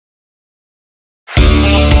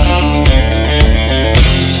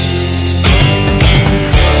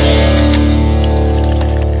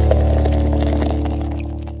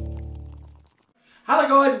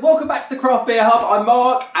Craft Beer Hub. I'm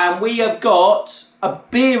Mark, and we have got a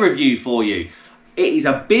beer review for you. It is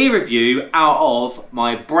a beer review out of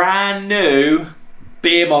my brand new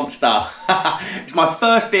beer monster. It's my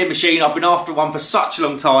first beer machine. I've been after one for such a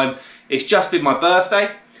long time. It's just been my birthday,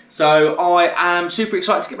 so I am super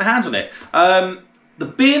excited to get my hands on it. The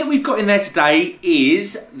beer that we've got in there today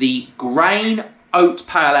is the Grain Oat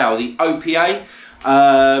Pale Ale, the OPA.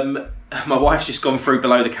 My wife's just gone through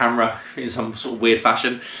below the camera in some sort of weird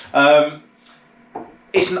fashion.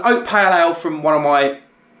 It's an oat pale ale from one of my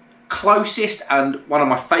closest and one of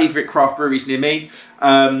my favourite craft breweries near me.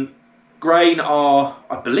 Grain are,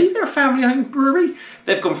 I believe they're a family-owned brewery.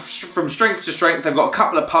 They've gone from strength to strength. They've got a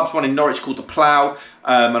couple of pubs, one in Norwich called The Plough,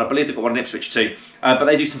 and I believe they've got one in Ipswich too. But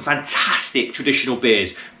they do some fantastic traditional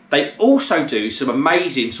beers. They also do some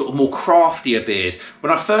amazing, sort of more craftier beers.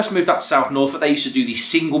 When I first moved up to South Norfolk, they used to do these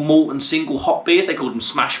single malt and single hop beers. They called them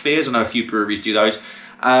smash beers. I know a few breweries do those.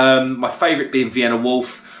 My favourite being Vienna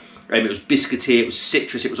Wolf. It was biscuity, it was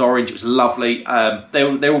citrus, it was orange, it was lovely.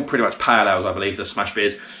 They're all pretty much pale ales, I believe, the smash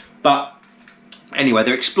beers. But anyway,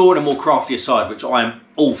 they're exploring a more craftier side, which I am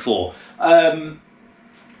all for. There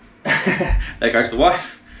goes the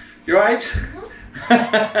wife. You all right?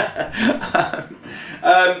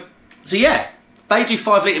 So yeah, they do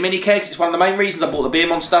 5 litre mini kegs. It's one of the main reasons I bought the beer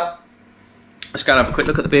monster. Let's go and have a quick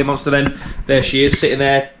look at the beer monster then. There she is, sitting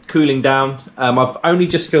there, cooling down. I've only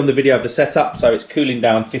just filmed the video of the setup, so it's cooling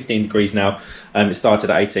down 15 degrees now. It started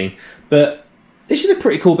at 18. But this is a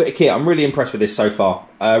pretty cool bit of kit. I'm really impressed with this so far.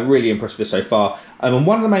 Really impressed with this so far. And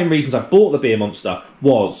one of the main reasons I bought the beer monster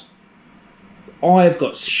was I've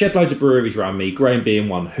got shed loads of breweries around me, Grain being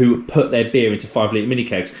one, who put their beer into 5 litre mini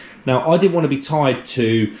kegs. Now, I didn't want to be tied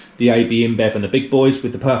to the AB InBev and the big boys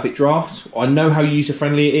with the perfect draft. I know how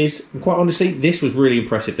user-friendly it is. And quite honestly, this was really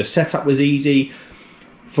impressive. The setup was easy.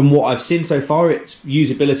 From what I've seen so far, its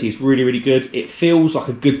usability is really, really good. It feels like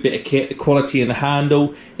a good bit of kit. The quality and the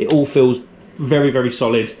handle, it all feels very, very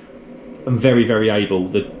solid and very, very able.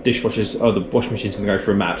 The dishwashers, the washing machine's going to go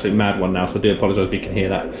for an absolute mad one now, so I do apologise if you can hear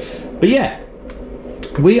that. But yeah,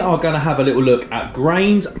 we are going to have a little look at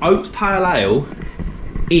Grain's Oat Pale Ale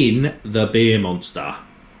in the beer monster.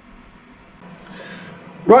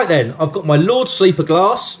 Right then, I've got my Lord Sleeper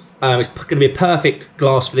glass. It's going to be a perfect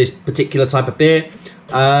glass for this particular type of beer.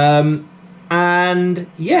 And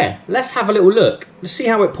yeah, let's have a little look. Let's see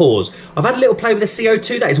how it pours. I've had a little play with the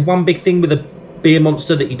CO2. That is one big thing with a beer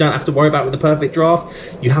monster that you don't have to worry about with the perfect draft.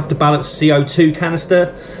 You have to balance the CO2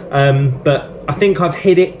 canister. But I think I've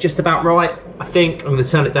hit it just about right. I think I'm going to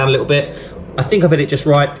turn it down a little bit. I think I've hit it just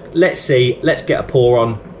right. Let's see. Let's get a pour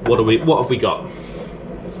on. What have we got?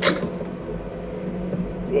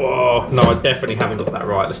 Whoa! No, I definitely haven't got that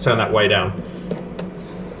right. Let's turn that way down.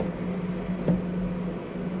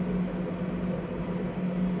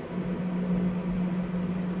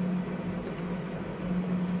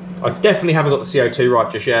 I definitely haven't got the CO2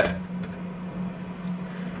 right just yet.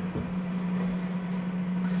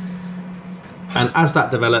 And as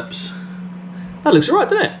that develops, that looks alright,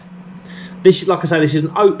 doesn't it? This, like I say, this is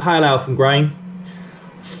an oat pale ale from Grain.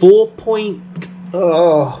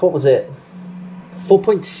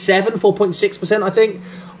 4.6%, I think.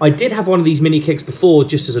 I did have one of these mini kegs before,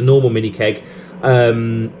 just as a normal mini keg,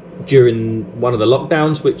 during one of the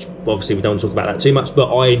lockdowns, which obviously we don't talk about that too much,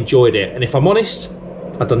 but I enjoyed it. And if I'm honest,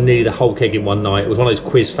 I've done nearly the whole keg in one night. It was one of those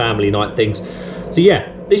quiz family night things. So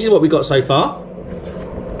yeah, this is what we got so far.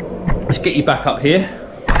 Let's get you back up here.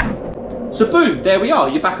 So boom, there we are.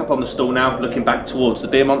 You're back up on the stool now, looking back towards the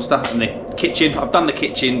beer monster and the kitchen. I've done the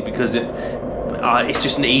kitchen because it's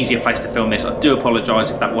just an easier place to film this. I do apologise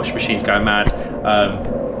if that washing machine's going mad.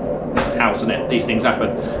 House, isn't it? These things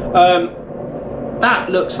happen. That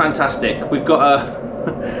looks fantastic. We've got a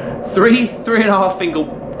 3.5 finger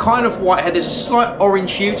kind of white head. There's a slight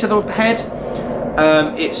orange hue to the head.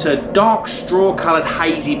 It's a dark straw coloured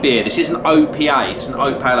hazy beer. This is an OPA, it's an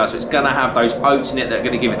oat pale ale, so it's going to have those oats in it that are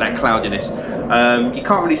going to give it that cloudiness. You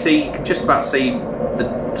can't really see, you can just about see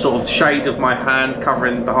the sort of shade of my hand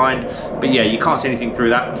covering behind, but yeah, you can't see anything through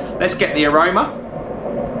that. Let's get the aroma.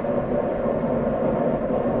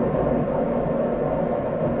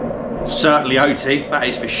 Certainly oaty, that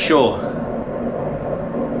is for sure.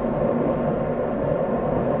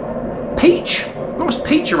 Peach, nice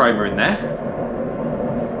peach aroma in there.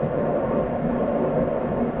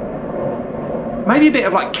 Maybe a bit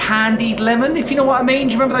of like candied lemon, if you know what I mean.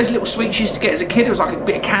 Do you remember those little sweets you used to get as a kid? It was like a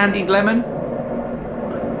bit of candied lemon.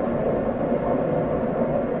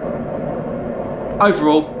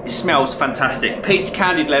 Overall, it smells fantastic. Peach,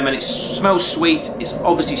 candied lemon, it smells sweet. It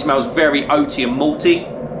obviously smells very oaty and malty.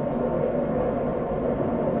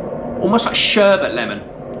 Almost like sherbet lemon.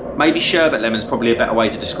 Maybe sherbet lemon's probably a better way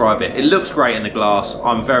to describe it. It looks great in the glass.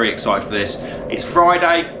 I'm very excited for this. It's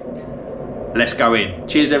Friday. Let's go in.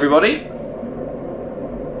 Cheers, everybody.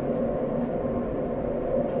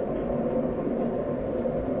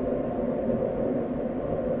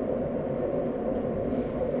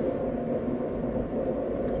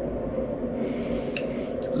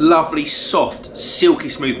 Lovely, soft, silky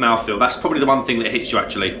smooth mouthfeel. That's probably the one thing that hits you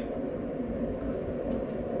actually.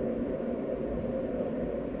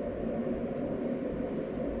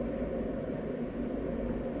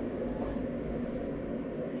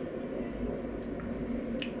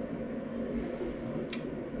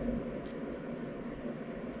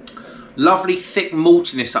 Lovely thick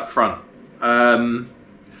maltiness up front. And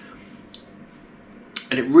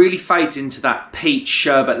it really fades into that peach,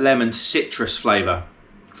 sherbet, lemon, citrus flavour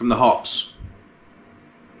from the hops.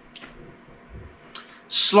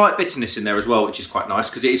 Slight bitterness in there as well, which is quite nice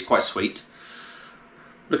because it is quite sweet.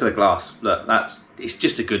 Look at the glass. Look, it's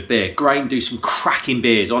just a good beer. Grain do some cracking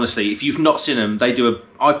beers, honestly. If you've not seen them, they do an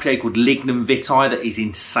IPA called Lignum Vitae that is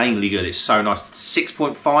insanely good. It's so nice.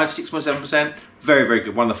 6.5, 6.7%. Very, very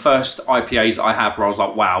good. One of the first IPAs I had where I was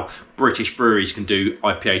like, wow, British breweries can do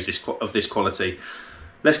IPAs of this quality.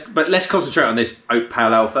 Let's concentrate on this Oat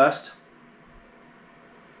Pale Ale first.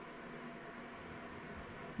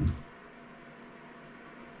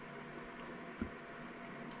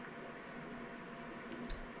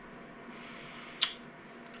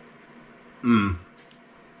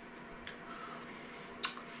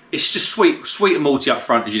 It's just sweet and malty up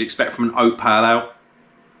front, as you'd expect from an Oat Pale Ale.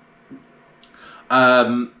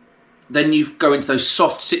 Then you go into those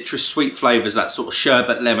soft citrus sweet flavours, that sort of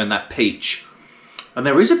sherbet lemon, that peach. And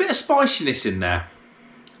there is a bit of spiciness in there.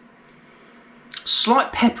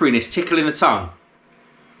 Slight pepperiness tickling the tongue.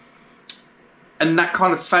 And that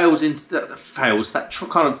kind of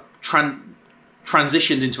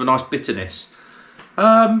transitions into a nice bitterness.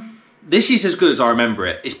 This is as good as I remember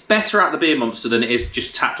it. It's better out the beer monster than it is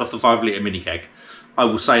just tapped off the 5 litre mini keg. I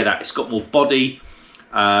will say that. It's got more body.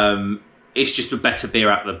 It's just a better beer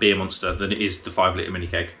out of the beer monster than it is the 5 litre mini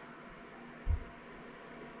keg.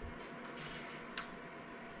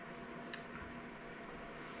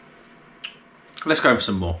 Let's go for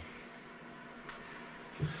some more.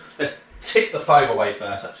 Let's tip the foam away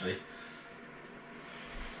first, actually.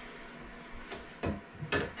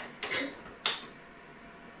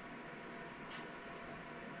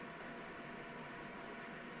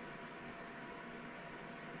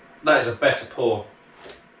 That is a better pour.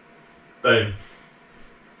 Boom.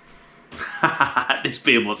 This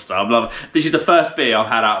beer monster, I'm loving. This is the first beer I've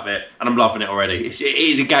had out of it, and I'm loving it already. It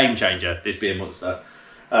is a game changer, this beer monster.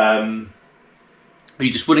 You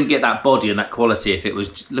just wouldn't get that body and that quality if it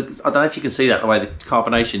was. Look, I don't know if you can see that, the way the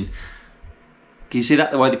carbonation. Can you see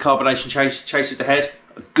that, the way the carbonation chases the head?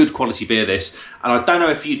 A good quality beer, this. And I don't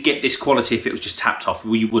know if you'd get this quality if it was just tapped off.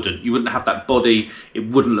 Well, you wouldn't. You wouldn't have that body. It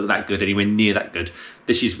wouldn't look that good, anywhere near that good.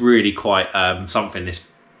 This is really quite something,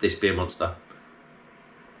 this beer monster.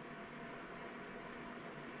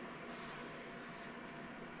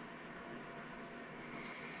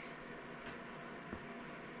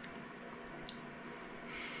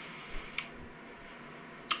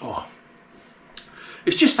 Oh,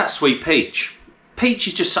 it's just that sweet peach. Peach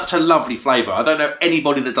is just such a lovely flavour. I don't know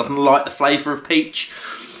anybody that doesn't like the flavour of peach.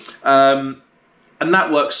 And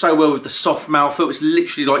that works so well with the soft mouthfeel. It's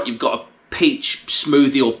literally like you've got a peach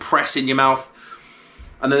smoothie or press in your mouth.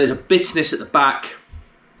 And then there's a bitterness at the back.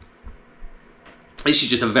 This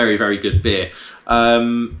is just a very, very good beer.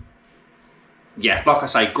 Yeah, like I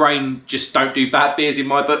say, Grain just don't do bad beers in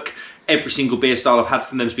my book. Every single beer style I've had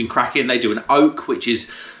from them has been cracking. They do an oak, which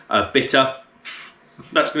is bitter.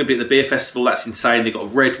 That's going to be at the beer festival. That's insane. They've got a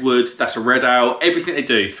redwood. That's a red ale. Everything they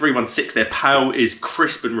do. 316. Their pale is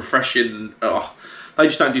crisp and refreshing. Oh, they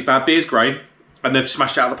just don't do bad beers, Grain. And they've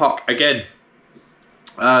smashed it out of the park again.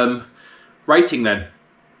 Rating then.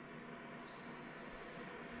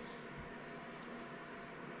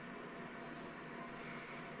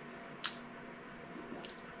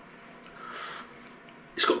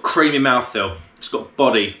 It's got creamy mouthfeel. It's got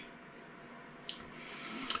body.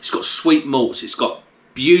 It's got sweet malts. It's got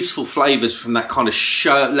beautiful flavours from that kind of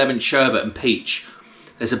lemon sherbet and peach.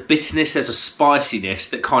 There's a bitterness, there's a spiciness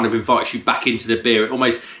that kind of invites you back into the beer. It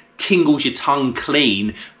almost tingles your tongue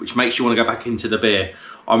clean, which makes you want to go back into the beer.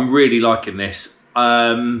 I'm really liking this.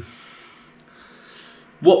 What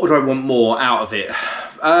would I want more out of it?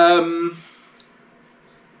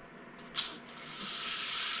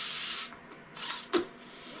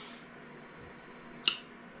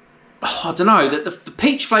 I don't know. The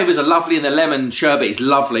peach flavours are lovely and the lemon sherbet is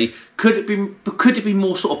lovely. Could it be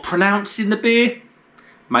more sort of pronounced in the beer?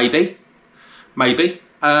 Maybe.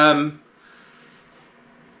 I'm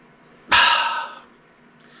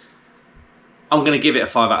going to give it a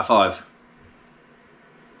 5 out of 5.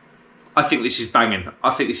 I think this is banging.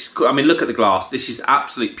 I think this is good. I mean, look at the glass. This is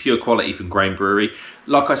absolute pure quality from Grain Brewery.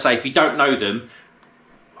 Like I say, if you don't know them,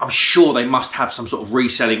 I'm sure they must have some sort of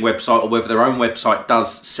reselling website, or whether their own website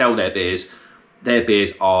does sell their beers. Their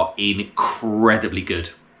beers are incredibly good.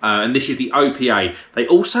 And this is the OPA. They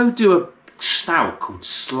also do a stout called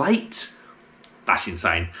Slate. That's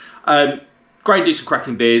insane. Grain do some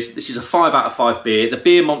cracking beers. This is a 5 out of 5 beer. The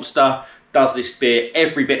Beer Monster does this beer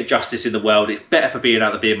every bit of justice in the world. It's better for being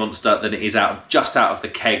out of the Beer Monster than it is just out of the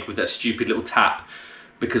keg with that stupid little tap,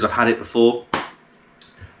 because I've had it before.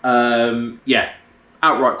 Yeah,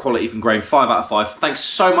 outright quality from Grain, 5 out of 5. Thanks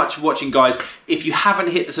so much for watching, guys. If you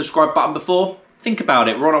haven't hit the subscribe button before, think about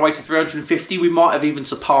it. We're on our way to 350. We might have even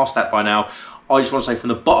surpassed that by now. I just want to say from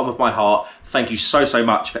the bottom of my heart, thank you so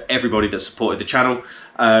much for everybody that supported the channel.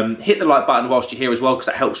 Hit the like button whilst you're here as well, because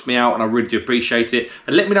that helps me out and I really do appreciate it.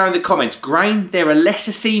 And let me know in the comments, Grain, they're a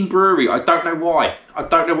lesser seen brewery. I don't know why. I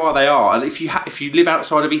don't know why they are. And if you live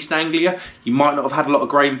outside of East Anglia, you might not have had a lot of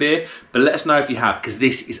Grain beer, but let us know if you have, because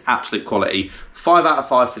this is absolute quality. 5 out of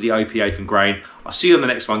 5 for the OPA from Grain. I'll see you on the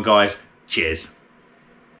next one, guys. Cheers.